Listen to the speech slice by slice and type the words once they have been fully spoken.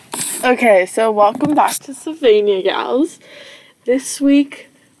Okay, so welcome back to Sylvania Gals. This week,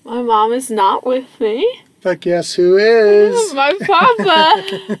 my mom is not with me. But guess who is? My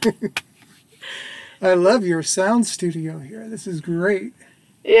papa. I love your sound studio here. This is great.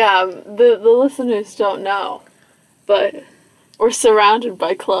 Yeah, the listeners don't know, but we're surrounded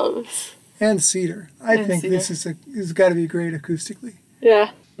by clothes. And cedar. I think cedar. this has got to be great acoustically.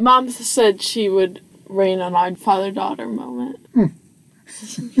 Yeah. Mom said she would rain on our father-daughter moment.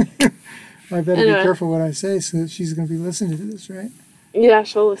 I better be careful what I say, so she's going to be listening to this, right? Yeah,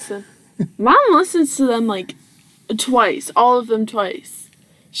 she'll listen. Mom listens to them like twice, all of them twice.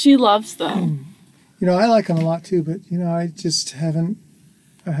 She loves them. You know, I like them a lot too, but you know, I haven't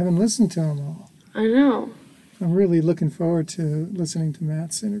listened to them all. I know. I'm really looking forward to listening to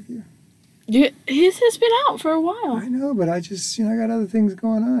Matt's interview. His has been out for a while. I know, but I got other things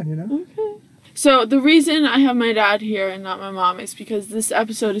going on, you know? Okay. So the reason I have my dad here and not my mom is because this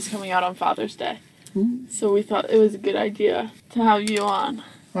episode is coming out on Father's Day. Ooh. So we thought it was a good idea to have you on.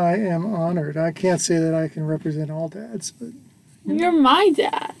 I am honored. I can't say that I can represent all dads, but... You're my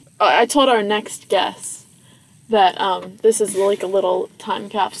dad. I told our next guest that this is like a little time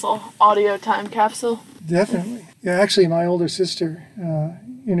capsule, audio time capsule. Definitely. Yeah, actually, my older sister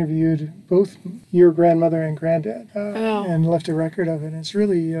interviewed both your grandmother and granddad and left a record of it. And it's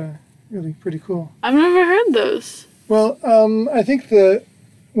really pretty cool. I've never heard those. Well, I think the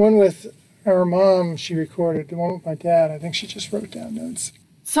one with our mom she recorded, the one with my dad, I think she just wrote down notes.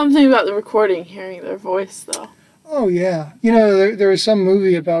 Something about the recording, hearing their voice, though. Oh, yeah. You know, there was some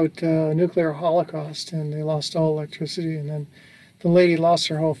movie about nuclear holocaust, and they lost all electricity, and then the lady lost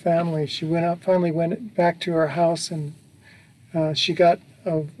her whole family. She finally went back to her house, and she got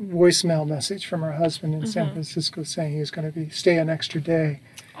a voicemail message from her husband in San Francisco saying he was going to stay an extra day.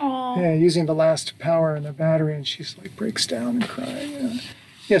 Yeah, using the last power in the battery, and she's like breaks down and crying.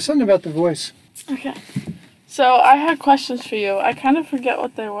 Yeah, something about the voice. Okay. So I had questions for you. I kind of forget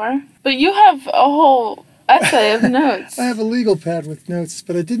what they were. But you have a whole essay of notes. I have a legal pad with notes,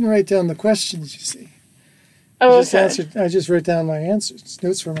 but I didn't write down the questions, you see. Oh, I just wrote down my answers,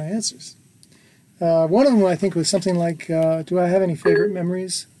 notes for my answers. One of them, I think, was something like, do I have any favorite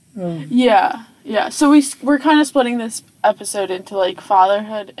memories? Yeah. So we're kind of splitting this episode into, like,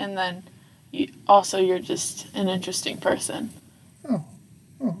 fatherhood, and then you're just an interesting person. Oh,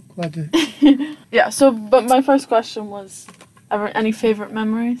 glad to. Yeah, but my first question was, any favorite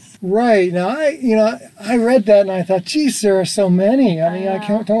memories? Right. Now, I read that and I thought, geez, there are so many. I mean, I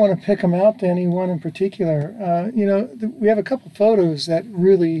don't want to pick them out to any one in particular. We have a couple photos that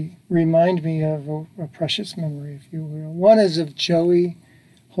really remind me of a precious memory, if you will. One is of Joey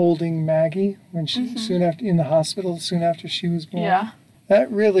holding Maggie when she in the hospital soon after she was born. Yeah.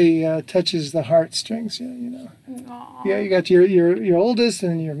 That really touches the heartstrings, you know. Aww. Yeah, you got your oldest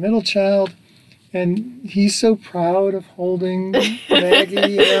and your middle child, and he's so proud of holding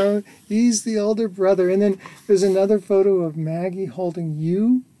Maggie, you know. He's the older brother. And then there's another photo of Maggie holding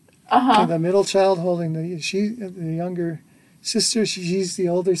you, and the middle child holding the younger sister. She's the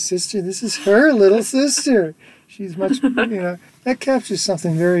older sister. This is her little sister. She's much, that captures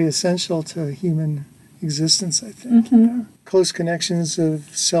something very essential to human existence, I think. You know? Close connections of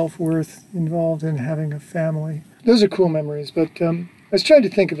self-worth involved in having a family. Those are cool memories, but I was trying to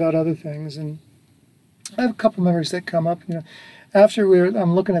think about other things, and I have a couple memories that come up. After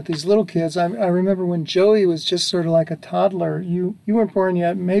I'm looking at these little kids, I remember when Joey was just sort of like a toddler. You weren't born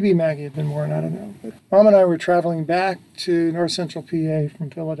yet. Maybe Maggie had been born, I don't know. But Mom and I were traveling back to North Central PA from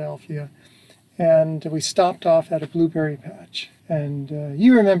Philadelphia, and we stopped off at a blueberry patch. And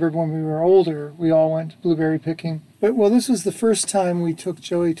you remember when we were older, we all went blueberry picking. But, this was the first time we took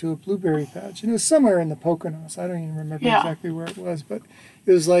Joey to a blueberry patch. And it was somewhere in the Poconos. I don't even remember exactly where it was. But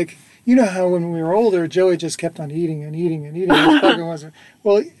it was like, you know how when we were older, Joey just kept on eating and eating and eating.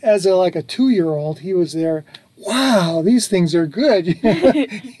 Well, as a 2-year-old, he was there. Wow, these things are good.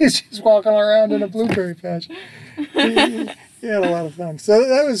 He's just walking around in a blueberry patch. He had a lot of fun. So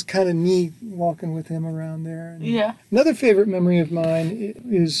that was kind of neat walking with him around there. And another favorite memory of mine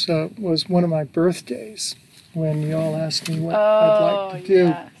was one of my birthdays when you all asked me what I'd like to do.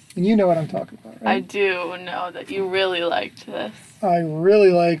 Yes. And you know what I'm talking about, right? I do know that you really liked this. I really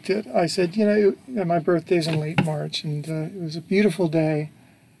liked it. I said, my birthday's in late March, and it was a beautiful day.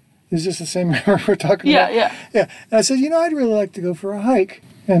 Is this the same memory we're talking about? Yeah. And I said, I'd really like to go for a hike.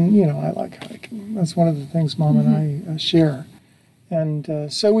 And, I like hiking. That's one of the things Mom and I share.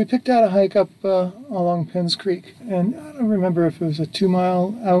 And so we picked out a hike up along Penns Creek. And I don't remember if it was a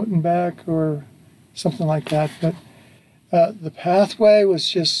 2-mile out and back or something like that. But The pathway was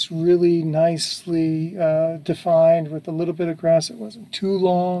just really nicely defined with a little bit of grass. It wasn't too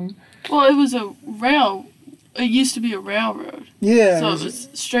long. Well, it was a rail. It used to be a railroad. Yeah. So it was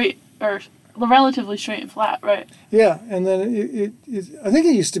straight, or relatively straight and flat, right? Yeah, and then I think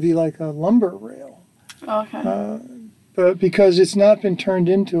it used to be like a lumber rail. Okay. But because it's not been turned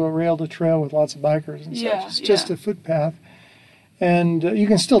into a rail to trail with lots of bikers and such, it's just a footpath. And you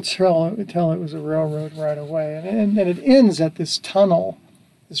can still tell it was a railroad right away. And it ends at this tunnel.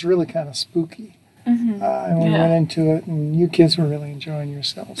 It's really kind of spooky. Mm-hmm. And we went into it, and you kids were really enjoying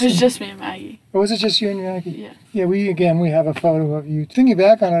yourselves. It was just me and Maggie. Or was it just you and Maggie? Yeah. Yeah, we have a photo of you. Thinking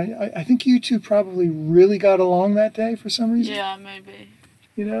back on it, I think you two probably really got along that day for some reason. Yeah, maybe.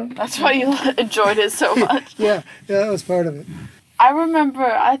 You know? That's why you enjoyed it so much. Yeah, that was part of it. I remember,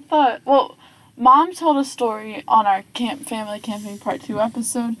 Mom told a story on our Family Camping Part 2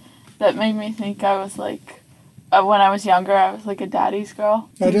 episode that made me think I was like, when I was younger, I was like a daddy's girl.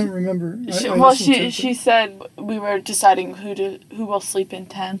 I don't remember. She said we were deciding who will sleep in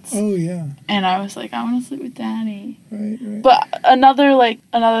tents. Oh, yeah. And I was like, I want to sleep with Daddy. Right. But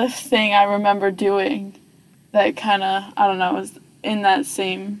another thing I remember doing that kind of, I don't know, was in that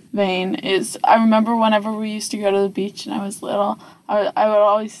same vein is I remember whenever we used to go to the beach and I was little, I would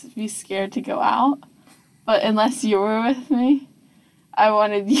always be scared to go out. But unless you were with me, I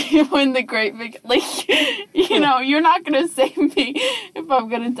wanted you in the great big, you're not going to save me if I'm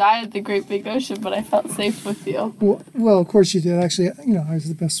going to die at the great big ocean, but I felt safe with you. Well, of course you did. Actually, I was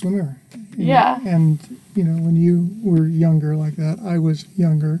the best swimmer. Yeah. And, when you were younger like that, I was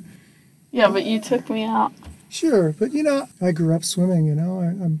younger. Yeah, but you took me out. Sure, but, I grew up swimming,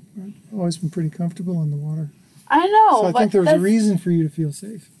 I've always been pretty comfortable in the water. I know. So I think there was a reason for you to feel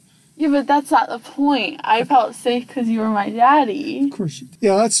safe. Yeah, but that's not the point. I felt safe because you were my daddy. Of course you did.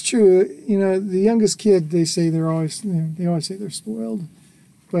 Yeah, that's true. The youngest kid, they say they always say they're spoiled.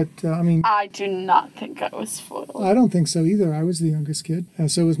 But, I do not think I was spoiled. I don't think so either. I was the youngest kid.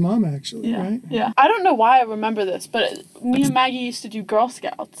 And so was Mom, actually, right? Yeah. I don't know why I remember this, but me and Maggie used to do Girl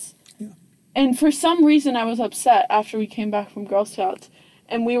Scouts. Yeah. And for some reason, I was upset after we came back from Girl Scouts.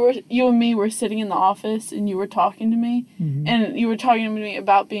 And you and me were sitting in the office, and you were talking to me. Mm-hmm. And you were talking to me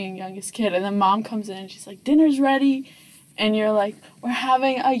about being youngest kid. And then Mom comes in, and she's like, dinner's ready. And you're like, we're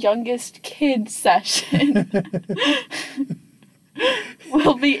having a youngest kid session.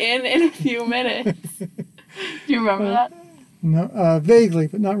 We'll be in a few minutes. Do you remember that? No, vaguely,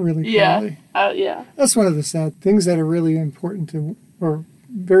 but not really clearly. Yeah. That's one of the sad things that are really important to, or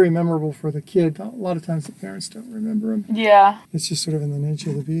very memorable for the kid. A lot of times the parents don't remember them. Yeah. It's just sort of in the nature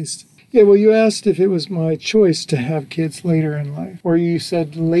of the beast. Yeah, well, you asked if it was my choice to have kids later in life, or you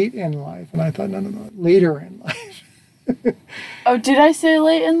said late in life, and I thought, no, later in life. Oh, did I say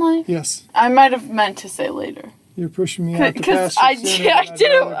late in life? Yes. I might have meant to say later. You're pushing me out the Because pasture.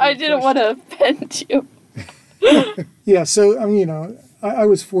 I didn't want to offend you. Yeah, so I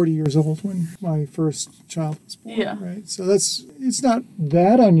was 40 years old when my first child was born. Yeah. Right. So it's not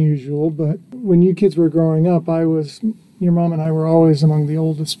that unusual, but when you kids were growing up, your mom and I were always among the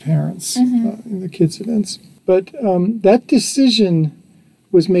oldest parents in the kids' events. But that decision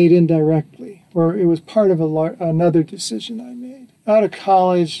was made indirectly, or it was part of another decision I made. Out of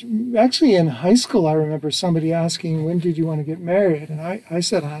college, actually in high school, I remember somebody asking, when did you want to get married? And I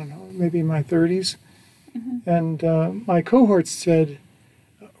said, I don't know, maybe in my 30s. Mm-hmm. And my cohort said,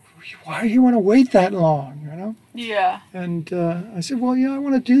 why do you want to wait that long, Yeah. And I said, well, I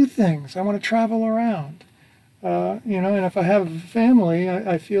want to do things. I want to travel around. And if I have a family,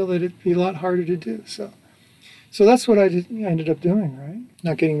 I feel that it'd be a lot harder to do. So that's what I ended up doing, right?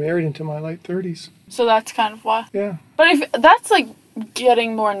 Not getting married until my late 30s. So that's kind of why. Yeah. But if that's like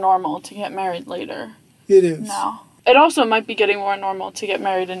getting more normal to get married later. It is. Now. It also might be getting more normal to get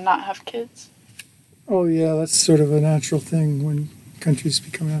married and not have kids. Oh, yeah, that's sort of a natural thing when countries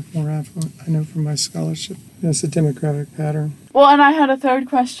become more affluent. I know from my scholarship. That's a demographic pattern. Well, and I had a third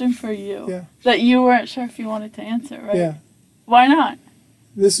question for you. Yeah. That you weren't sure if you wanted to answer, right? Yeah. Why not?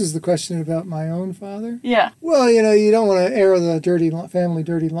 This is the question about my own father? Yeah. Well, you don't want to air the family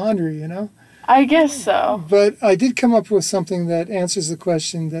dirty laundry, I guess so. But I did come up with something that answers the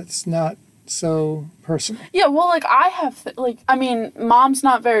question that's not so personal. Yeah, well, I have, Mom's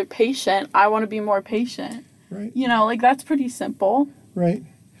not very patient. I want to be more patient. Right. That's pretty simple. Right.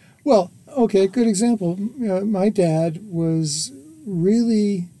 Well, okay, good example. My dad was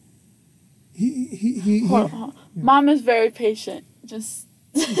really, Hold. Mom is very patient. Just...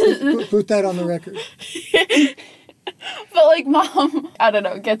 put that on the record. But Mom, I don't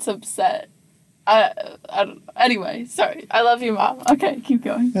know, gets upset Anyway, sorry. I love you, Mom. Okay, keep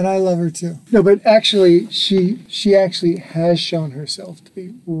going. And I love her too. No, but actually, she actually has shown herself to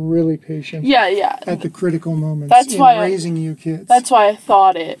be really patient. Yeah. At the critical moments That's in why raising you kids. That's why I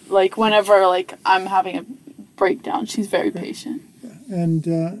thought it. Like, whenever, like, I'm having a breakdown, she's very patient. And,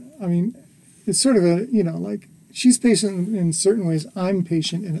 I mean, it's sort of a, like, she's patient in certain ways. I'm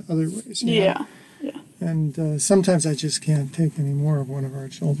patient in other ways. You know? Yeah. And sometimes I just can't take any more of one of our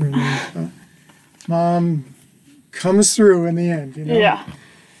children. And, Mom comes through in the end, Yeah.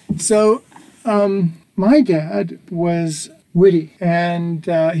 So, my dad was witty, and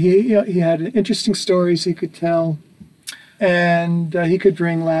he had interesting stories he could tell, and he could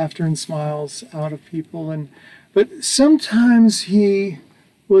bring laughter and smiles out of people. But sometimes he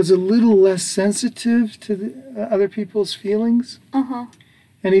was a little less sensitive to the, other people's feelings,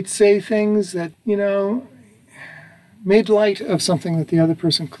 and he'd say things that made light of something that the other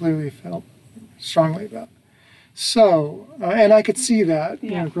person clearly felt strongly about. So, and I could see that,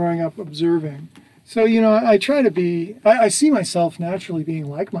 growing up observing. So, I try to be, I see myself naturally being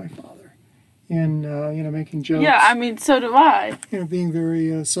like my father in, making jokes. Yeah, I mean, so do I. Being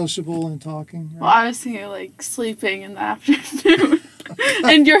very sociable and talking. Right? Well, I was thinking, like, sleeping in the afternoon.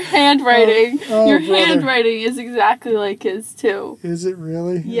 And your handwriting, brother. Handwriting is exactly like his, too. Is it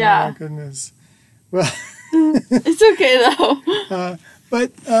really? Yeah. Oh, my goodness. Well. It's okay, though.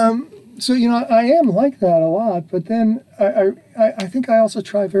 But, so, I am like that a lot, but then I think I also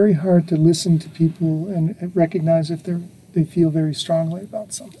try very hard to listen to people and recognize if they feel very strongly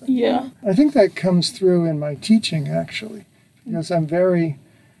about something. Yeah. I think that comes through in my teaching, actually, because I'm very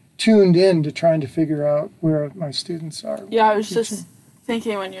tuned in to trying to figure out where my students are. Yeah, I was just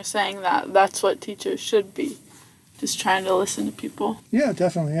thinking when you're saying that, that's what teachers should be, just trying to listen to people. Yeah,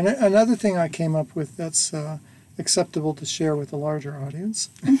 definitely. And another thing I came up with that's acceptable to share with a larger audience,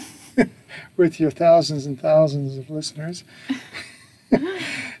 with your thousands and thousands of listeners,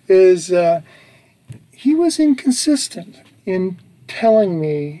 is he was inconsistent in telling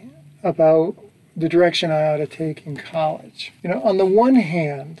me about the direction I ought to take in college. On the one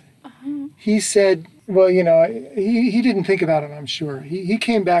hand, he said, well, he didn't think about it, I'm sure. He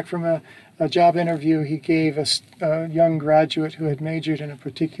came back from a job interview he gave a young graduate who had majored in a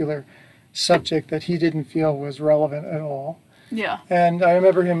particular subject that he didn't feel was relevant at all. Yeah. And I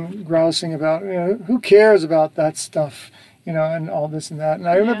remember him grousing about, who cares about that stuff, and all this and that. And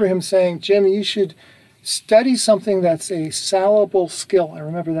I remember him saying, Jim, you should study something that's a salable skill. I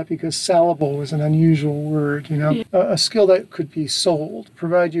remember that because salable was an unusual word, a skill that could be sold,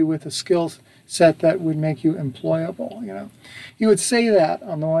 provide you with a skill set that would make you employable, He would say that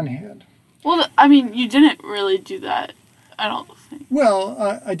on the one hand. Well, I mean, you didn't really do that, I don't think.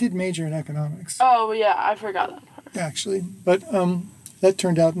 Well, I did major in economics. Oh, yeah, I forgot that part. Actually, but that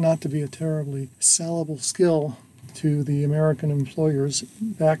turned out not to be a terribly salable skill to the American employers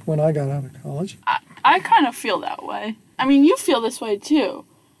back when I got out of college. I kind of feel that way. I mean, you feel this way too.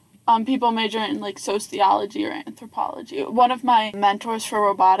 People major in like sociology or anthropology. One of my mentors for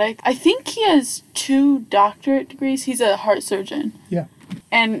robotics, I think he has 2 doctorate degrees. He's a heart surgeon. Yeah.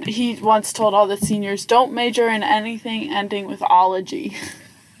 And he once told all the seniors, don't major in anything ending with ology.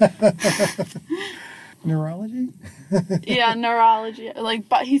 Neurology? Yeah, neurology.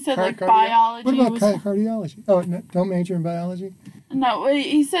 But he said biology. What about cardiology? Oh, no, don't major in biology? No,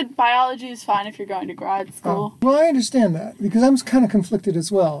 he said biology is fine if you're going to grad school. Well, I understand that because I'm kind of conflicted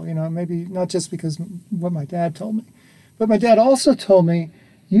as well. Maybe not just because what my dad told me, but my dad also told me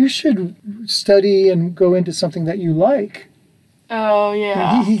you should study and go into something that you like. Oh,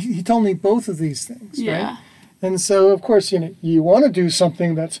 yeah. He told me both of these things, yeah. Right? And so, of course, you want to do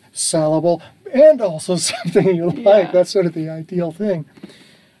something that's salable and also something you like. That's sort of the ideal thing.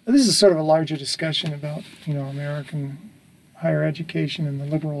 This is sort of a larger discussion about, American higher education and the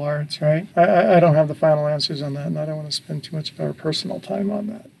liberal arts, right? I don't have the final answers on that, and I don't want to spend too much of our personal time on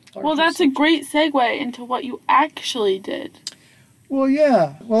that. Well, that's a great segue into what you actually did. Well,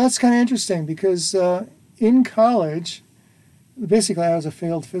 yeah. Well, that's kind of interesting because in college, basically I was a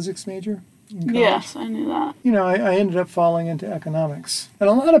failed physics major. Yes, I knew that. I ended up falling into economics. And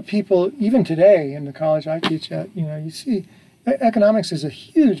a lot of people, even today in the college I teach at, you see economics is a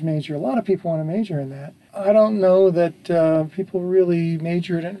huge major. A lot of people want to major in that. I don't know that people really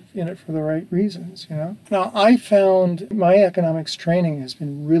major in it for the right reasons, Now, I found my economics training has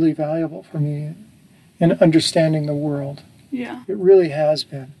been really valuable for me in understanding the world. Yeah. It really has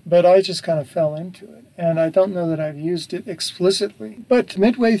been. But I just kind of fell into it. And I don't know that I've used it explicitly. But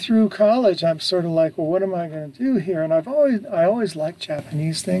midway through college, I'm sort of like, well, what am I going to do here? And I always liked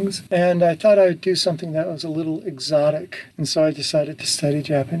Japanese things. And I thought I'd do something that was a little exotic. And so I decided to study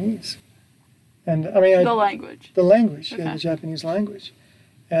Japanese. And I mean, The language. the language, Okay. yeah, the Japanese language.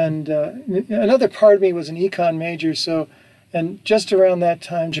 And another part of me was an econ major, and just around that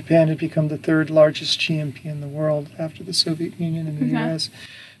time, Japan had become the third largest GMP in the world after the Soviet Union and the Okay. US.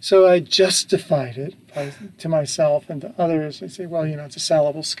 So I justified it to myself and to others. I say, well, it's a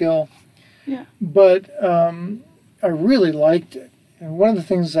salable skill. Yeah. But I really liked it. And one of the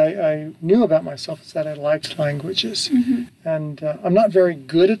things I knew about myself is that I liked languages. Mm-hmm. And I'm not very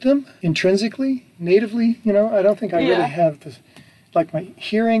good at them intrinsically, natively. I don't think I Yeah. really have like my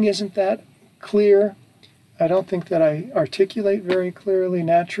hearing isn't that clear. I don't think that I articulate very clearly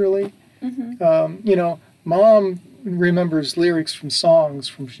naturally. Mm-hmm. Mom remembers lyrics from songs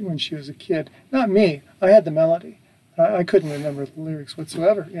from when she was a kid. Not me. I had the melody. I couldn't remember the lyrics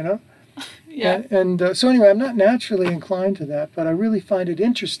whatsoever, Yeah. And so anyway, I'm not naturally inclined to that, but I really find it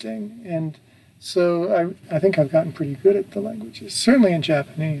interesting. And so I think I've gotten pretty good at the languages, certainly in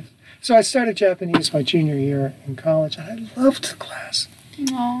Japanese. So I started Japanese my junior year in college, and I loved the class.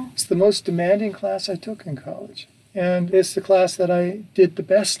 No. It's the most demanding class I took in college. And it's the class that I did the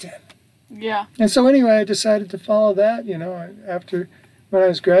best in. Yeah. And so anyway, I decided to follow that. After when I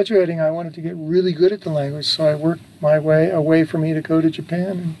was graduating, I wanted to get really good at the language, so I worked my way away for me to go to Japan,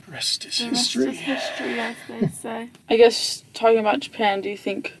 and the rest is The rest history. is history, as they say. I guess talking about Japan, do you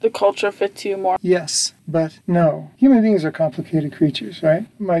think the culture fits you more? Yes, but no. Human beings are complicated creatures, right?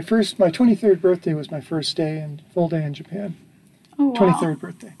 My 23rd birthday was my first full day in Japan. Oh, wow. 23rd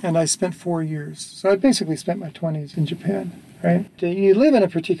birthday. And I spent 4 years. So I basically spent my 20s in Japan, right? You live in a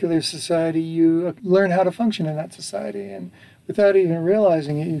particular society, you learn how to function in that society, and without even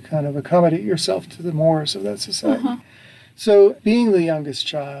realizing it, you kind of accommodate yourself to the mores of that society. Uh-huh. So being the youngest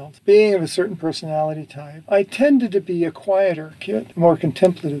child, being of a certain personality type, I tended to be a quieter kid, a more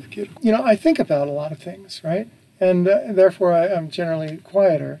contemplative kid. I think about a lot of things, right? And therefore I'm generally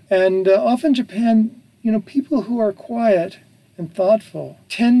quieter. And often Japan, people who are quiet and thoughtful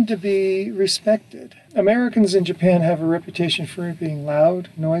tend to be respected. Americans in Japan have a reputation for being loud,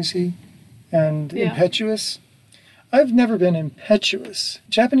 noisy, and impetuous. I've never been impetuous.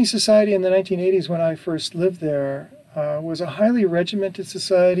 Japanese society in the 1980s, when I first lived there, was a highly regimented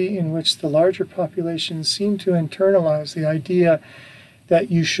society in which the larger population seemed to internalize the idea that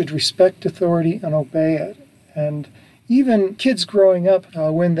you should respect authority and obey it. And even kids growing up,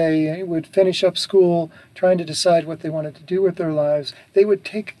 when they would finish up school, trying to decide what they wanted to do with their lives, they would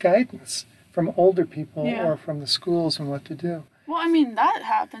take guidance from older people or from the schools on what to do. Well, I mean, that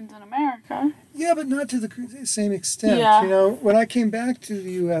happens in America. Yeah, but not to the same extent. Yeah. When I came back to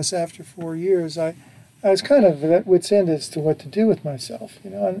the U.S. after 4 years, I was kind of at wit's end as to what to do with myself,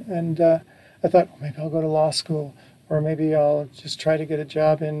 and I thought, well, maybe I'll go to law school, or maybe I'll just try to get a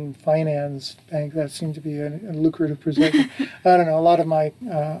job in finance bank. That seemed to be a lucrative position. I don't know. A lot of my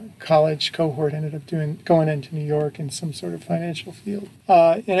college cohort ended up going into New York in some sort of financial field.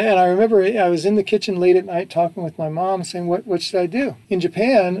 And I remember I was in the kitchen late at night talking with my mom, saying, what should I do? In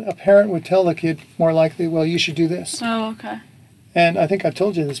Japan, a parent would tell the kid more likely, well, you should do this. Oh, okay. And I think I've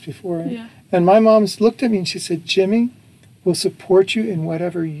told you this before. Yeah. And my mom looked at me and she said, Jimmy, we'll support you in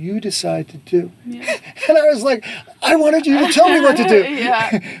whatever you decide to do. Yeah. And I was like, I wanted you to tell me what to do.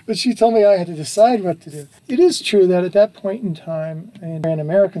 Yeah. But she told me I had to decide what to do. It is true that at that point in time, in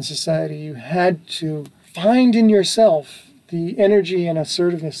American society, you had to find in yourself the energy and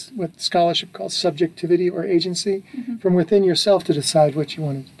assertiveness, what scholarship calls subjectivity or agency, from within yourself to decide what you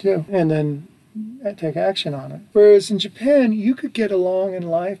wanted to do. And then take action on it. Whereas in Japan, you could get along in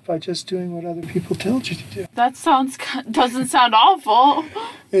life by just doing what other people told you to do. That doesn't sound awful.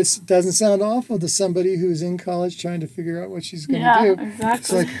 It doesn't sound awful to somebody who's in college trying to figure out what she's going to Yeah, do. exactly.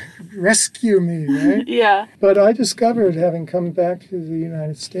 It's like, rescue me, right? Yeah. But I discovered, having come back to the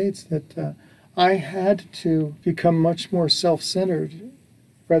United States, that I had to become much more self-centered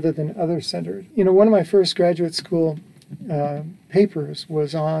rather than other-centered. One of my first graduate school papers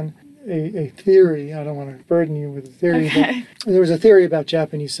was on a theory. I don't want to burden you with a theory, Okay. but there was a theory about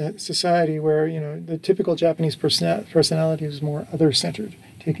Japanese society where, the typical Japanese personality is more other-centered,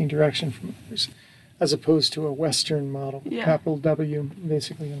 taking direction from others, as opposed to a Western model, capital W,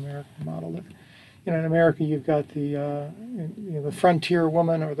 basically an American model. In America, you've got the frontier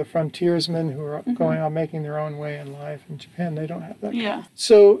woman or the frontiersman who are going on making their own way in life. In Japan, they don't have that. Yeah.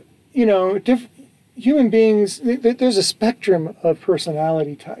 So, human beings, there's a spectrum of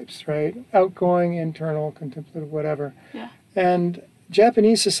personality types, right? Outgoing, internal, contemplative, whatever. Yeah. And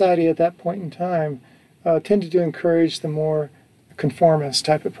Japanese society at that point in time tended to encourage the more conformist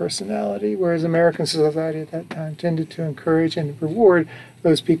type of personality, whereas American society at that time tended to encourage and reward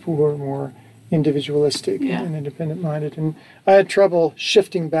those people who are more individualistic Yeah. and independent-minded. And I had trouble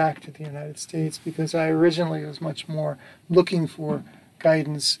shifting back to the United States because I originally was much more looking for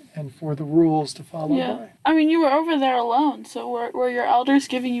guidance and for the rules to follow Yeah. by. I mean, you were over there alone, so were your elders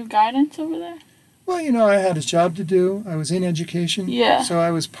giving you guidance over there? Well, I had a job to do. I was in education. Yeah. So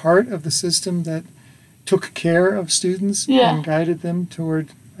I was part of the system that took care of students Yeah. and guided them toward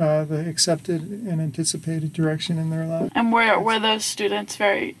the accepted and anticipated direction in their life. And were those students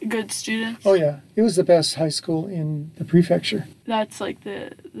very good students? Oh, yeah. It was the best high school in the prefecture. That's like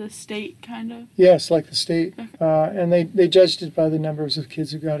the state kind of? Yes, like the state. Okay. And they judged it by the numbers of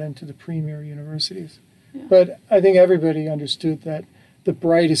kids who got into the premier universities. Yeah. But I think everybody understood that the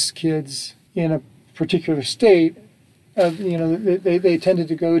brightest kids in a particular state, they tended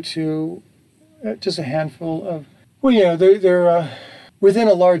to go to just a handful of, they're within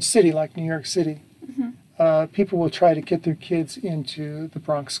a large city like New York City. Mm-hmm. People will try to get their kids into the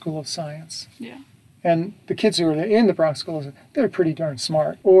Bronx School of Science. Yeah. And the kids who are in the Bronx School, they're pretty darn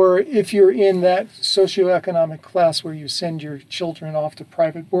smart. Or if you're in that socioeconomic class where you send your children off to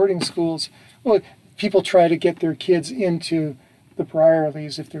private boarding schools, well, people try to get their kids into the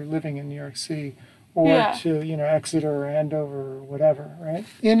Briarleys if they're living in New York City, or Yeah. to Exeter or Andover or whatever, right?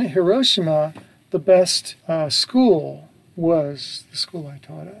 In Hiroshima, the best school was the school I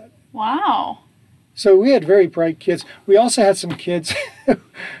taught at. Wow. So we had very bright kids. We also had some kids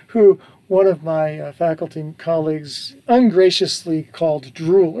who one of my faculty colleagues ungraciously called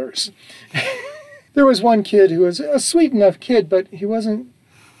droolers. There was one kid who was a sweet enough kid, but he wasn't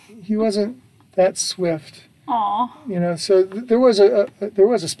that swift. Aw. So there was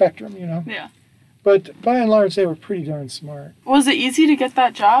a spectrum, Yeah. But by and large, they were pretty darn smart. Was it easy to get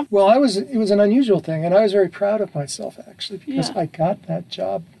that job? Well, it was an unusual thing, and I was very proud of myself, actually, because Yeah. I got that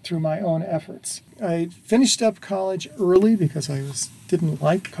job through my own efforts. I finished up college early because I didn't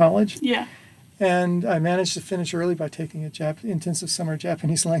like college, Yeah. and I managed to finish early by taking a intensive summer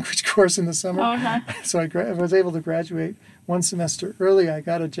Japanese language course in the summer. Oh, okay. So I was able to graduate one semester early. I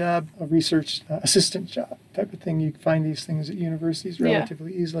got a job, a research assistant job type of thing. You find these things at universities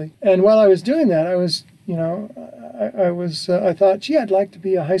relatively easily. And while I was doing that, I was, I thought, gee, I'd like to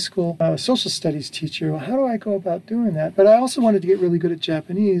be a high school social studies teacher. Well, how do I go about doing that? But I also wanted to get really good at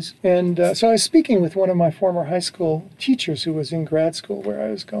Japanese. And so I was speaking with one of my former high school teachers who was in grad school where I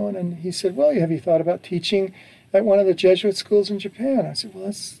was going. And he said, well, have you thought about teaching at one of the Jesuit schools in Japan? I said, well,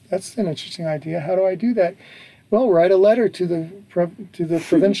 that's an interesting idea. How do I do that? Well, write a letter to the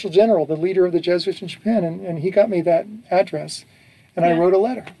provincial general, the leader of the Jesuits in Japan, and he got me that address, and I wrote a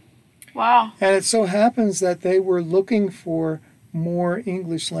letter. Wow. And it so happens that they were looking for more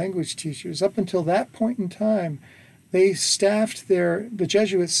English language teachers. Up until that point in time, the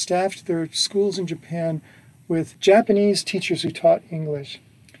Jesuits staffed their schools in Japan with Japanese teachers who taught English,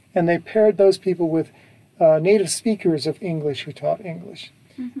 and they paired those people with native speakers of English who taught English.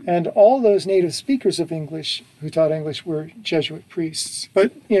 Mm-hmm. And all those native speakers of English who taught English were Jesuit priests.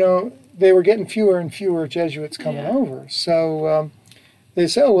 But, they were getting fewer and fewer Jesuits coming over. So they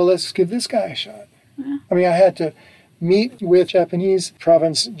said, oh, well, let's give this guy a shot. Yeah. I mean, I had to meet with Japanese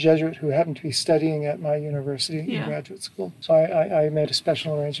province Jesuit who happened to be studying at my university in graduate school. So I made a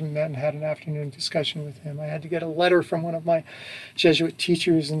special arrangement, met and had an afternoon discussion with him. I had to get a letter from one of my Jesuit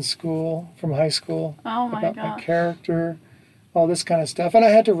teachers in school, from high school, about my character, all this kind of stuff. And I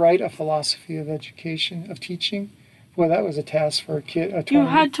had to write a philosophy of education, of teaching. Boy, that was a task for a kid. You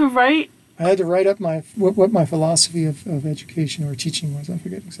had to write? I had to write up what my philosophy of education or teaching was. I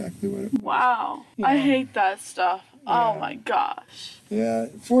forget exactly what it was. Wow. I hate that stuff. Yeah. Oh my gosh. Yeah,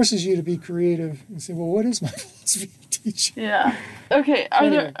 it forces you to be creative and say, well, what is my philosophy of teaching? Yeah. Okay,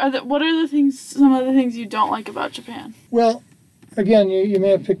 what are some of the things you don't like about Japan? Well, again, you may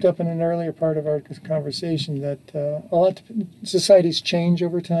have picked up in an earlier part of our conversation that a lot of societies change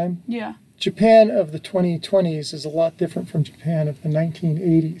over time. Yeah. Japan of the 2020s is a lot different from Japan of the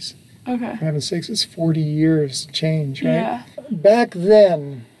 1980s. Okay. For heaven's sakes, it's 40 years change, right? Yeah. Back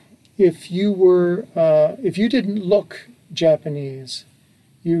then, if you didn't look Japanese,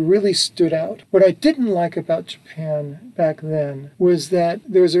 you really stood out. What I didn't like about Japan back then was that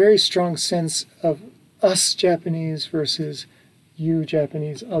there was a very strong sense of us Japanese versus you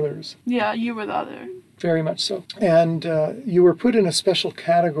Japanese others. Yeah, you were the other. Very much so. And you were put in a special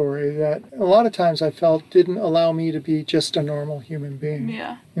category that a lot of times I felt didn't allow me to be just a normal human being.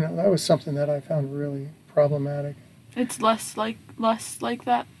 Yeah. That was something that I found really problematic. It's less like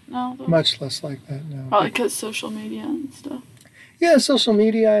that now, though? Much less like that now. Probably because social media and stuff. Yeah, social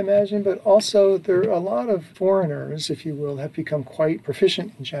media, I imagine, but also there are a lot of foreigners, if you will, have become quite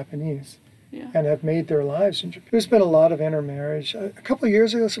proficient in Japanese. Yeah. and have made their lives in Japan. There's been a lot of intermarriage. A couple of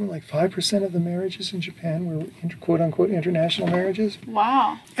years ago, something like 5% of the marriages in Japan were quote-unquote international marriages.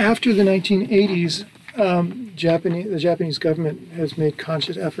 Wow. After the 1980s, the Japanese government has made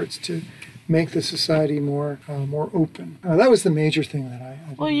conscious efforts to make the society more open. That was the major thing that I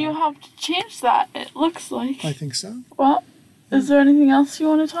Well, you helped change that, it looks like. I think so. Well, is there anything else you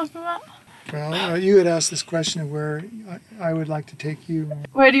want to talk about? Well, you had asked this question of where I would like to take you.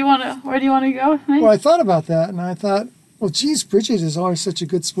 Where do you want to go with me? Well, I thought about that, and I thought, well, geez, Bridget is always such a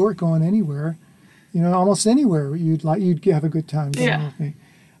good sport going anywhere. You know, almost anywhere you'd have a good time going with me.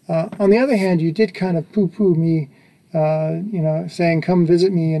 On the other hand, you did kind of poo-poo me, saying, come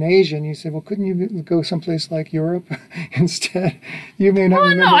visit me in Asia. And you said, well, couldn't you go someplace like Europe instead? You may not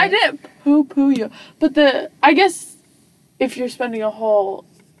remember. No, I didn't poo-poo you. But I guess if you're spending a whole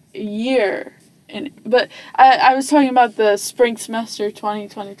year but I was talking about the spring semester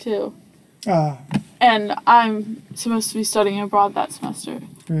 2022. And I'm supposed to be studying abroad that semester.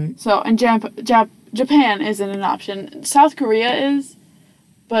 Right. So, and Japan isn't an option. South Korea is,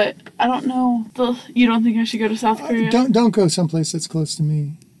 but I don't know. You don't think I should go to South Korea? Don't go someplace that's close to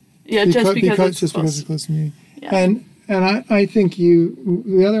me. Yeah, just because it's close to me. Yeah. And I think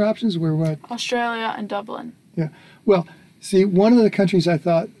the other options were what? Australia and Dublin. Yeah. Well, see, one of the countries I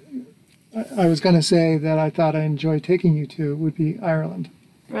thought I was going to say that I thought I enjoyed taking you to would be Ireland.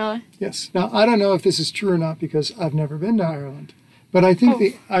 Really? Yes. Now, I don't know if this is true or not because I've never been to Ireland, but I think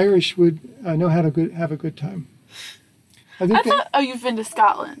the Irish would know how to have a good time. You've been to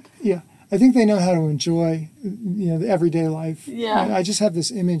Scotland. Yeah. I think they know how to enjoy, the everyday life. Yeah. I just have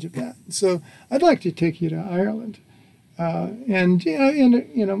this image of that. So I'd like to take you to Ireland. And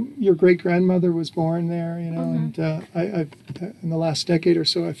your great grandmother was born there, and I in the last decade or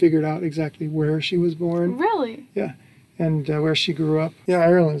so I figured out exactly where she was born. Really? Yeah, and where she grew up. Yeah,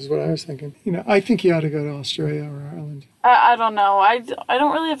 Ireland is what I was thinking. I think you ought to go to Australia or Ireland. I don't know. I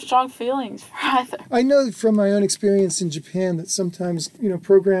don't really have strong feelings for either. I know from my own experience in Japan that sometimes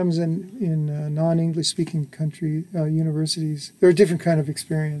programs in non-English speaking country universities, they're a different kind of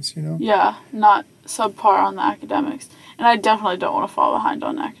experience. Yeah, not subpar on the academics. And I definitely don't want to fall behind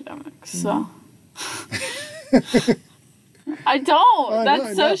on academics, so. I don't.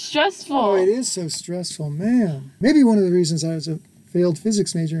 That's so stressful. Oh, it is so stressful, man. Maybe one of the reasons I was a failed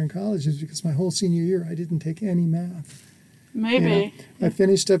physics major in college is because my whole senior year I didn't take any math. Maybe. I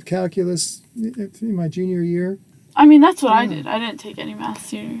finished up calculus in my junior year. I mean, that's what I did. I didn't take any math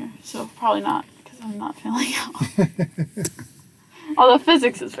senior year, so probably not, because I'm not failing out. Although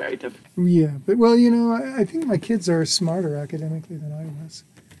physics is very different. Yeah, but I think my kids are smarter academically than I was.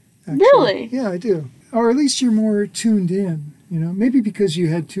 Actually. Really? Yeah, I do. Or at least you're more tuned in, maybe because you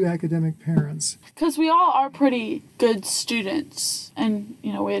had two academic parents. Because we all are pretty good students, and,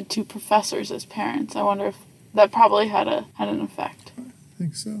 we had two professors as parents. I wonder if that probably had an effect. I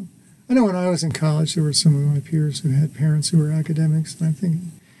think so. I know when I was in college, there were some of my peers who had parents who were academics, and I'm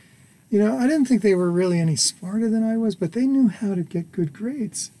thinking, I didn't think they were really any smarter than I was, but they knew how to get good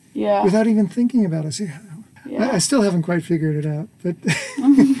grades. Yeah. Without even thinking about it. I still haven't quite figured it out, but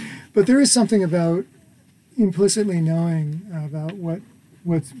but there is something about implicitly knowing about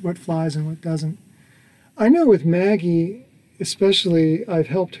what flies and what doesn't. I know with Maggie, especially, I've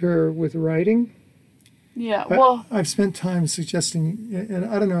helped her with writing. Yeah, well, I've spent time suggesting, and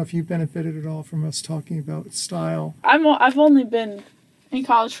I don't know if you benefited at all from us talking about style. I've only been in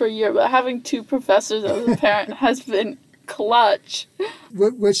college for a year, but having two professors as a parent has been clutch.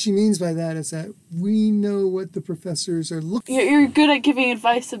 What she means by that is that we know what the professors are looking for. You're good at giving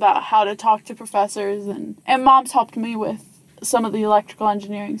advice about how to talk to professors, and Mom's helped me with some of the electrical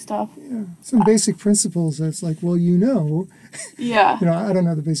engineering stuff. Yeah, some basic principles that's like, well, Yeah. I don't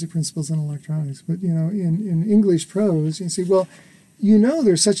know the basic principles in electronics, but, in English prose, you say, well,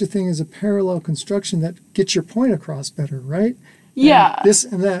 there's such a thing as a parallel construction that gets your point across better, right? Yeah. And this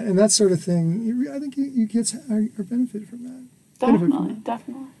and that sort of thing. I think you kids are benefited from that.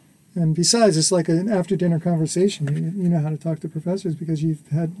 Definitely. And besides, it's like an after-dinner conversation. You know how to talk to professors because you've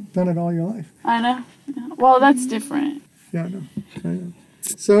done it all your life. I know. Yeah. Well, that's different. Yeah, I know.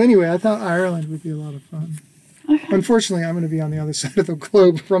 So anyway, I thought Ireland would be a lot of fun. Okay. Unfortunately, I'm going to be on the other side of the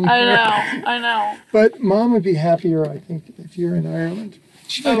globe from there. I know. But Mom would be happier, I think, if you're in Ireland.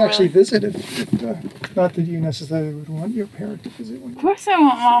 She might actually visit it. Not that you necessarily would want your parent to visit. Of course I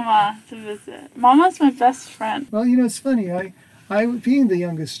want Mama to visit. Mama's my best friend. Well, it's funny. I being the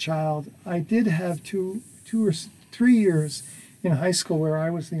youngest child, I did have two or 3 years in high school where I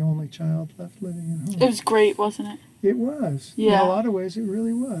was the only child left living at home. It was great, wasn't it? It was. In Yeah. a lot of ways, it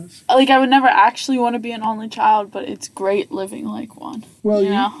really was. Like, I would never actually want to be an only child, but it's great living like one. Well, You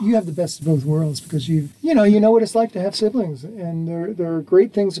know? you have the best of both worlds because you know what it's like to have siblings, and there are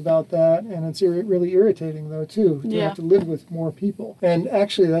great things about that, and it's really irritating though too to Yeah. have to live with more people. And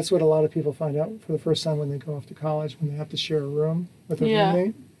actually, that's what a lot of people find out for the first time when they go off to college, when they have to share a room with a Yeah.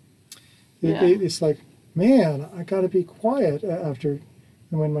 roommate. Yeah. It's like, man, I got to be quiet after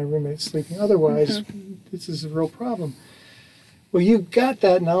when my roommate's sleeping. Otherwise, this is a real problem. Well, you've got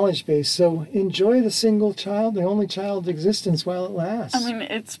that knowledge base, so enjoy the only child existence while it lasts. I mean,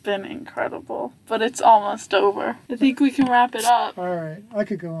 it's been incredible, but it's almost over. I think we can wrap it up. All right, I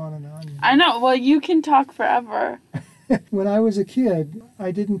could go on and on. I know. Well, you can talk forever. When I was a kid,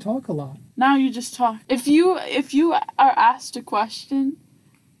 I didn't talk a lot. Now you just talk. If you are asked a question,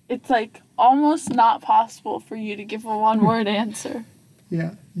 it's like almost not possible for you to give a one-word answer.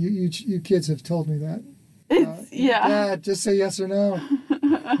 Yeah, you kids have told me that. It's, yeah. Dad, just say yes or no.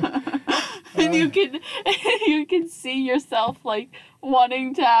 And you can see yourself like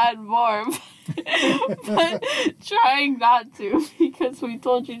wanting to add more, but trying not to because we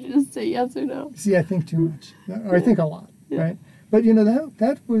told you to just say yes or no. See, I think too much, or I think a lot, right? But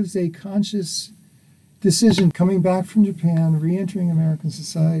that was a conscious decision coming back from Japan, re-entering American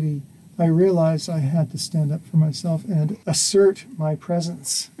society. I realized I had to stand up for myself and assert my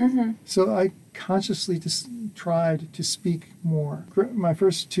presence. Mm-hmm. So I consciously just tried to speak more. My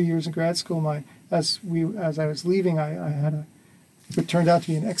first 2 years in grad school, as I was leaving, I had what turned out to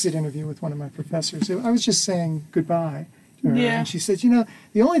be an exit interview with one of my professors. I was just saying goodbye to her, Yeah. and she said,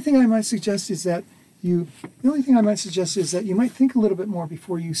 the only thing I might suggest is that you might think a little bit more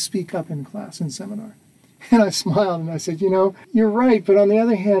before you speak up in class and seminar. And I smiled and I said, you're right, but on the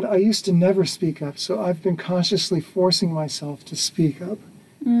other hand, I used to never speak up, so I've been consciously forcing myself to speak up.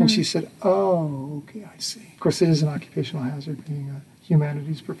 And she said, oh, okay, I see. Of course, it is an occupational hazard being a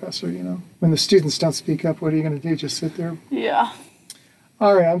humanities professor, When the students don't speak up, what are you going to do? Just sit there? Yeah.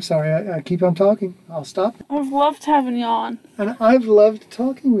 All right, I'm sorry. I keep on talking. I'll stop. I've loved having you on. And I've loved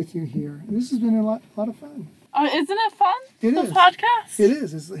talking with you here. This has been a lot of fun. Isn't it fun? It the is. podcast? It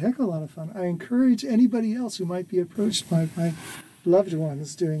is. It's a heck of a lot of fun. I encourage anybody else who might be approached by my loved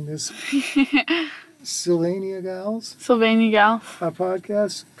ones doing this Sylvania Gals Sylvania Gals.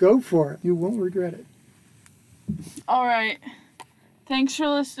 Podcast. Go for it. You won't regret it. All right. Thanks for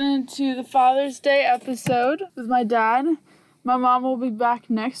listening to the Father's Day episode with my dad. My mom will be back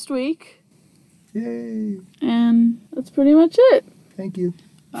next week. Yay. And that's pretty much it. Thank you.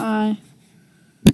 Bye.